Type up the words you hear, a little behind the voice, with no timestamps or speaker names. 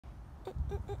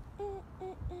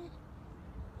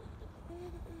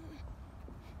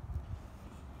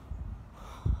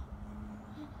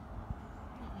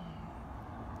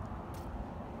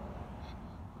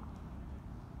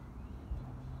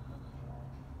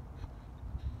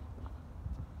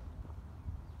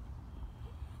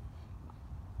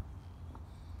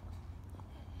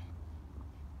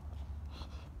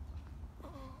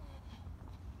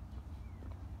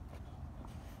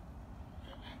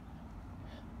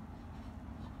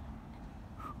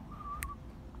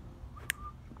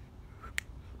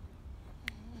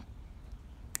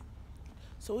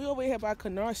So we over here by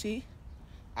Canarsie.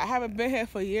 I haven't been here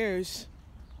for years.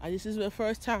 This is the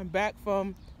first time back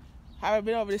from. I haven't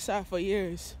been over this side for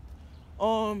years.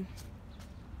 Cause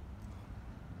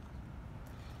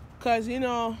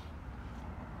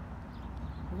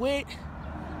with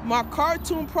my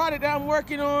cartoon project that I'm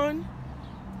working on,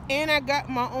 and I got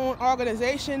my own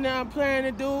organization that I'm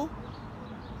planning to do,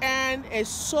 and it's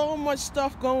so much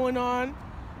stuff going on,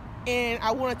 and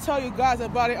I want to tell you guys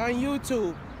about it on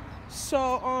YouTube.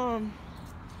 So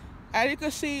as you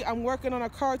can see, I'm working on a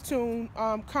cartoon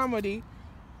comedy.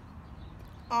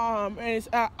 And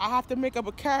I have to make up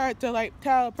a character like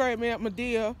Tyler Perry made up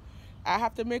Madea. I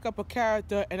have to make up a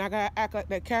character, and I gotta act like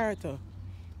that character.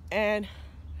 And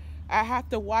I have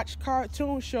to watch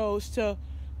cartoon shows to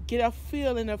get a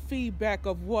feel and a feedback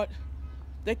of what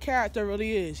the character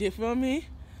really is. You feel me?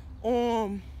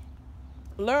 Learn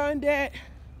that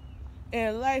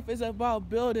in life is about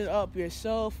building up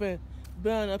yourself and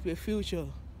building up your future.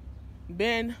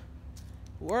 Been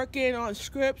working on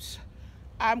scripts.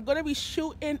 I'm going to be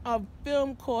shooting a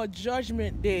film called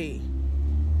Judgment Day.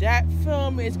 That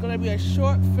film is going to be a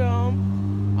short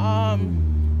film.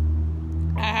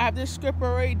 I have the script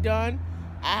already done.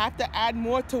 I have to add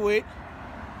more to it.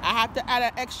 I have to add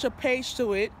an extra page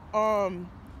to it. And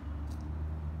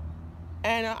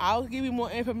I'll give you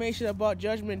more information about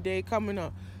Judgment Day coming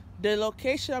up. The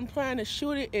location I'm planning to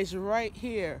shoot it is right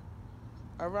here,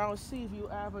 around Seaview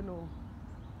Avenue.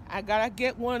 I gotta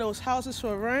get one of those houses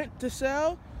for rent to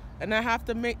sell, and I have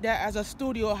to make that as a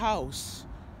studio house.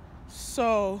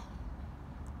 So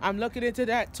I'm looking into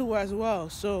that too as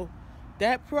well. So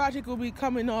that project will be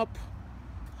coming up.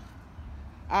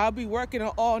 I'll be working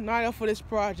an all-nighter for this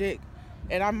project,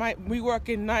 and I might be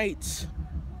working nights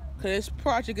because this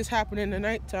project is happening in the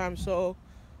nighttime. So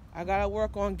I gotta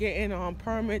work on getting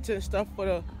permits and stuff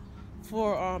to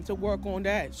work on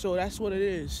that. So that's what it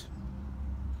is.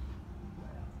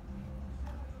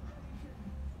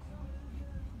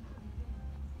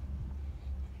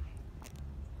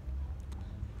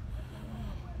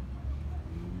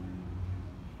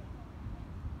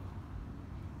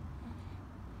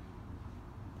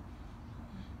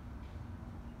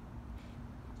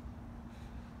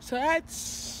 So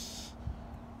that's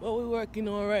what we're working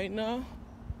on right now.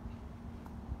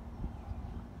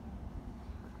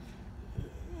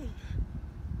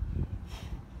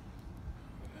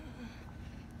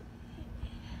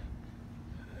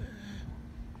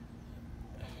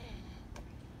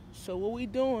 So what we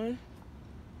doing?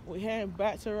 We heading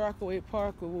back to Rockaway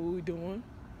Park. What we doing?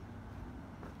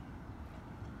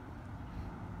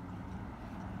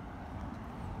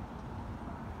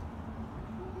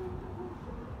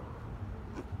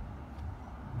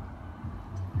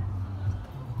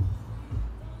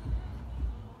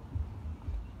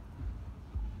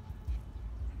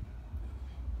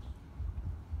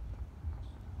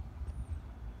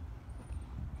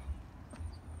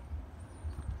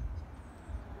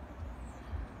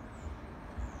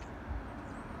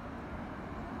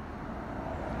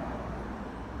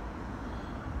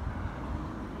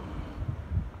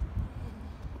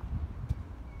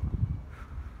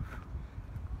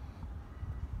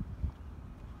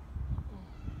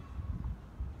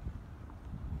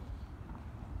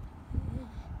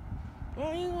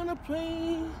 Why you wanna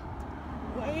play?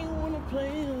 Why you wanna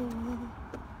play?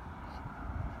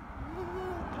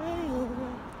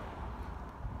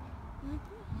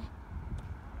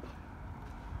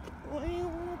 Why you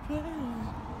wanna play?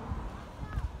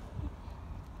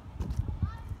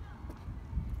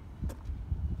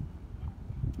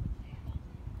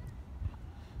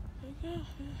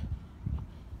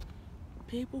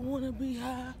 People wanna be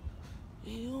high.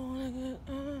 You wanna get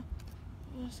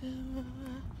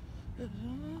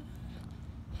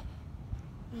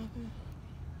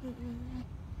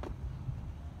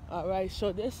all right,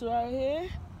 so this right here.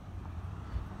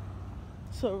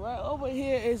 So right over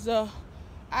here is I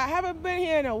haven't been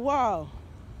here in a while.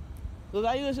 Because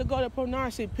I used to go to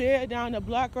Canarsie Pier down the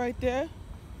block right there.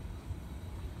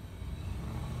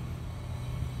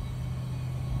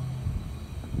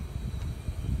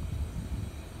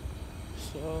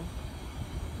 So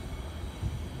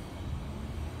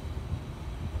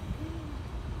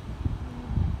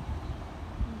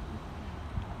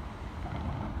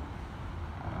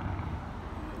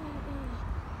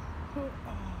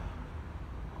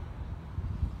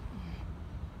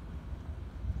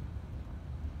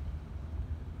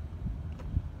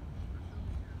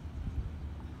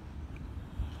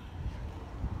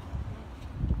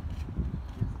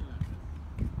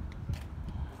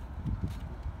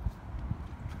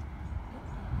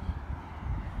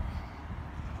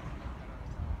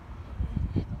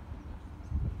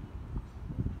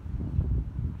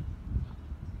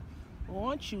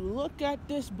won't you look at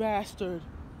this bastard?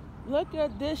 Look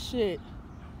at this shit.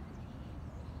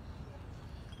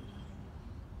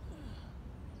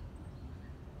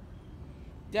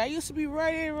 That used to be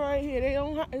Rite Aid right here.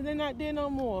 They're not there no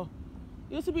more.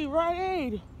 Used to be Rite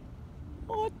Aid.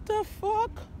 What the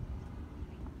fuck?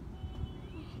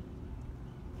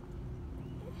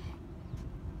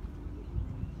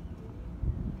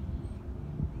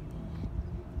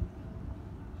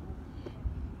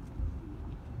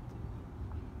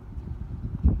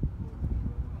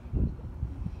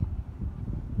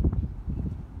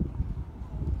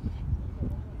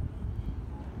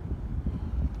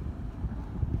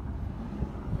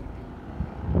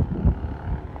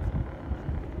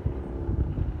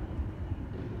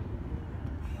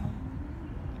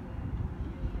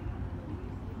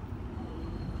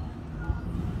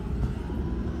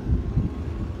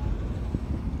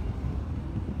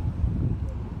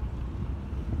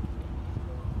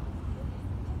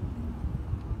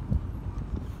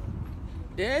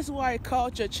 That's why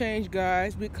culture changed,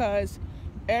 guys, because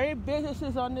every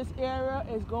businesses on this area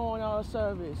is going out of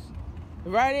service.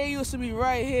 Right here used to be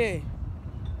right here.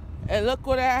 And look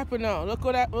what happened now. Look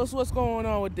what's going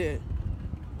on with it.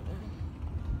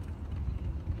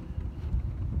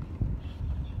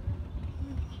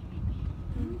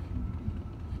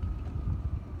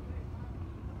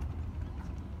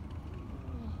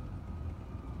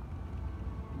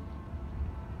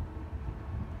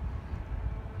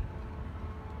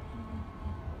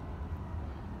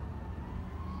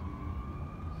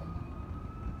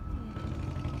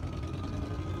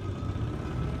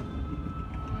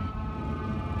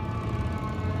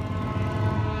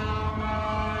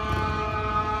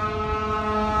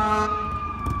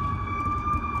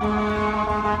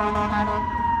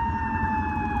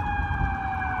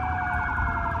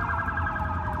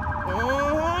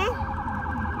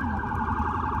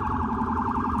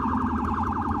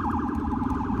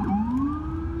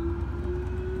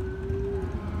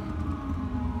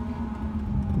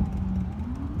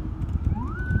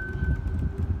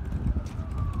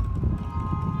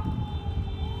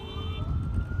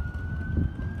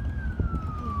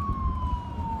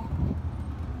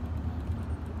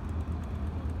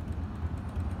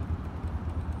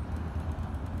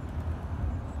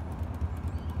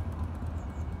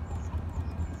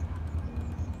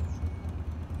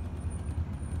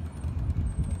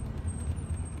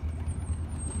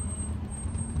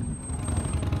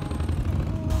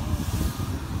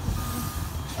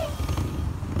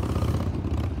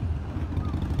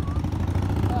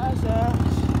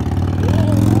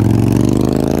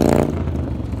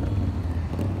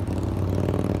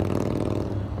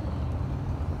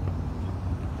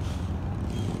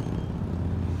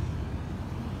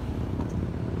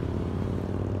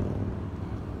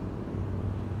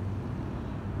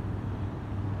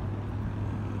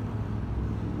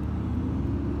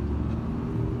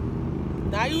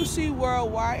 Now you see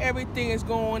worldwide everything is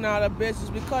going out of business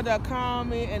because of the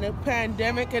economy and the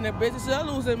pandemic, and the businesses are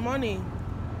losing money.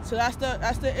 So that's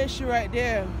the issue right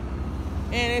there.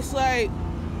 And it's like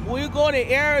when you go to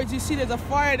areas, you see there's a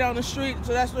fire down the street,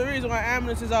 so that's the reason why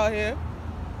ambulance is out here.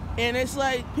 And it's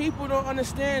like people don't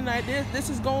understand like this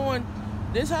has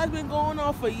been going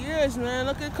on for years, man.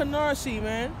 Look at Canarsie,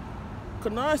 man.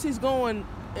 Canarsie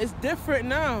it's different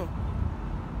now.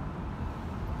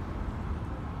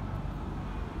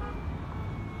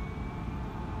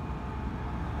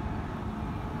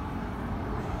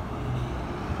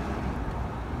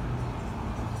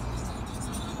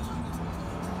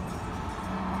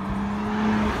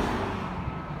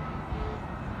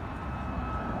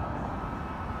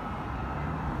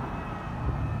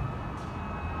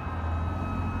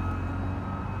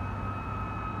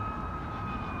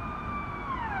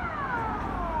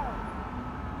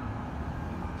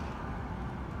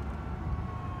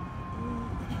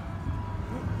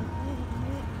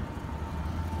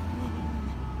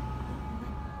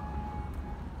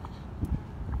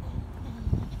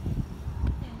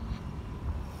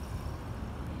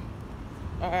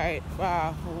 right,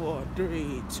 5, 4,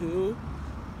 3, 2,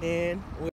 and